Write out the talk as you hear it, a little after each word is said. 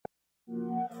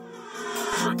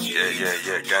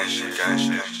Yeah, gang shit.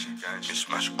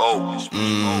 Smash. Oh.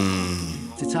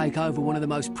 To take over one of the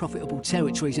most profitable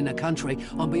territories in the country,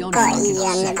 I'm beyond fucking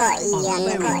upset.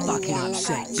 I'm very fucking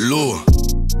upset. Law,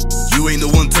 you ain't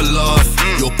the one to laugh.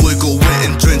 Your boy got wet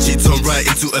and drenched, he turned right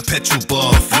into a petrol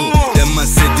bath. Look, them man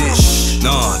said it, shh,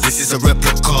 nah, this is a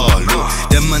replica. Look,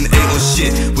 them man ain't on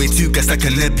shit, way too gas like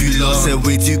a nebula. Said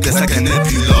way too gas like a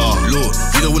nebula. Look,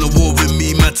 you don't wanna war with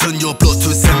me, man, turn your block to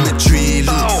a cemetery.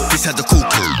 Look, this had the cool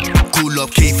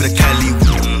up cake for the Cali.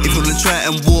 If you wanna try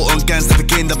and war on gangs, never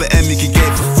again, double M, you can get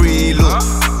it for free. Look,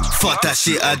 fuck that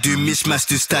shit, I do mishmash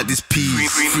to stack this piece.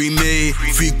 Free May,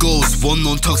 3 goals, one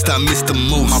on talks that I miss the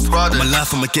most. My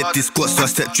life, I'ma get this squat, so I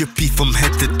step drippy from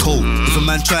head to toe. If a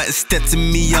man try to step to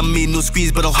me, I mean no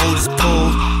squeeze, but I'll hold his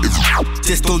pole.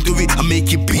 Just don't do it, I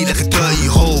make it beat like a dirty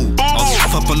hole. I'll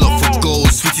fuck up a lot for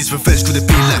goals, sweeties revenge, could it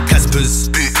be like Casper's?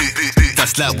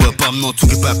 That's like word, but I'm not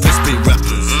talking about press bait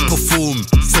rappers. Perform,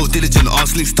 so diligent,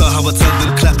 ask Link Star how I turn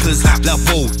them clappers. Like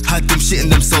whoa, had them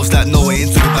shitting themselves like no, I ain't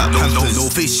talking about pampers. No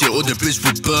face shit or the bridge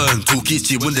will burn. Talk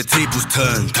easy when the tables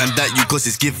turn. Can that you cause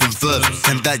it's giving verbs?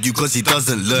 Can that you cause he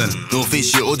doesn't learn? No face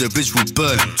shit or the bridge will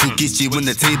burn. Talk easy when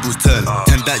the tables turn.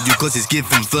 Can that you cause it's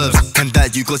giving verbs? Can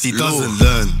that you cause he doesn't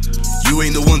learn? You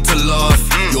ain't the one to laugh.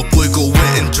 Your boy got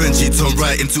wet and drenched, he turned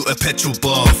right into a petrol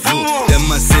bath. Look, them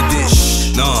man said it,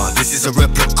 shh, nah, this is a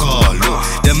replica. Look,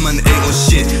 them man ain't on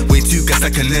shit, way too gas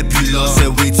like a nebula.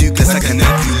 Said way too gas like a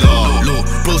nebula. Look,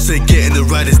 bro said get in the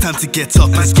ride, it's time to get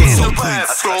up, let's get some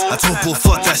points. I told bro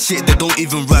fuck that shit, they don't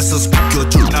even ride, so speak your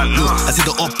truth. Look, I see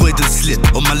the up boy them slip,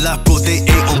 on my life bro, they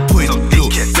ain't on point.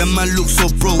 Look, them man look so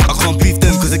bro, I can't beef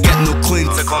them cause I get no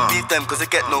coins. I can't beef them cause I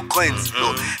get no coins.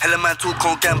 Look, hella man talk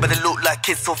on gang, but they look like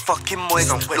kids so fucking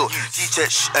moist. Look, DJ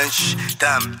shh and shh,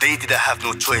 damn, they didn't have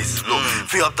no choice. Look,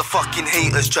 free up the fucking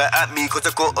haters, try at me cause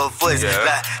I got a voice.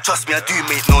 Like, trust me, I do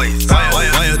make noise.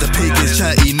 Why are the pagans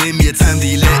chatty? Name me a time that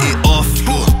he let it off.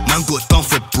 Look, man got done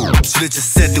for bro. Should've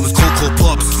just said there was Cocoa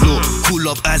Pops. Look, cool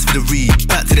up eyes for the read.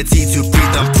 Back to the T to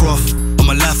breathe and prof. On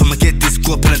my life, I'ma get this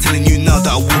guap, and I'm telling you now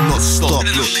that I will not stop.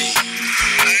 Look.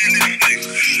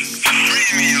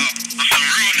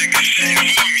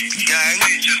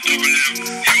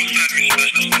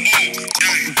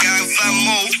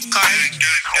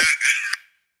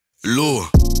 Law,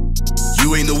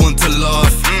 you ain't the one to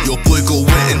laugh. Your boy got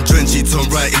wet and drenched, he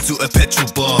turned right into a petrol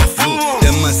bath. Look,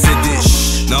 them man said it,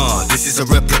 shh, nah, this is a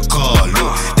replica.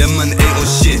 Look, them man ain't on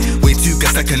shit, way too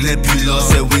gas like a nebula.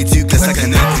 Said way too gas like a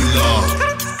nebula.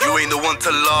 You ain't the one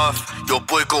to laugh. Your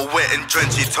boy got wet and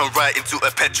drenched, he turned right into a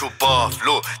petrol bath.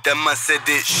 Look, them man said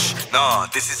it, shh, nah,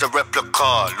 this is a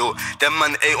replica. Look, them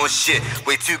man ain't on shit,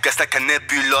 way too gas like a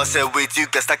nebula. Said way too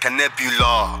gas like a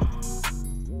nebula.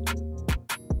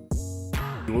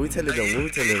 What we telling them? What we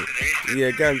telling them?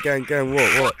 Yeah, gang, what?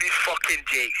 Fuck these fucking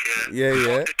jakes, yeah?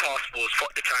 Fuck the task force,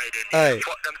 fuck the Trident,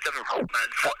 fuck them 7 man,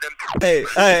 fuck them.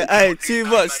 Hey, too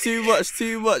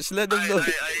much, let them know.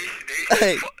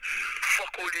 Hey.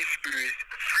 Fuck all these screws.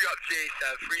 Free up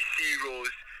Jason, free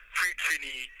C-Rose, free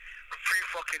Trini, free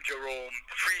fucking Jerome,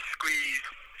 free Squeeze.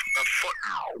 Man, fuck.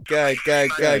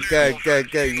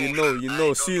 Gang, you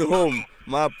know, soon home,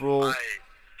 my bro.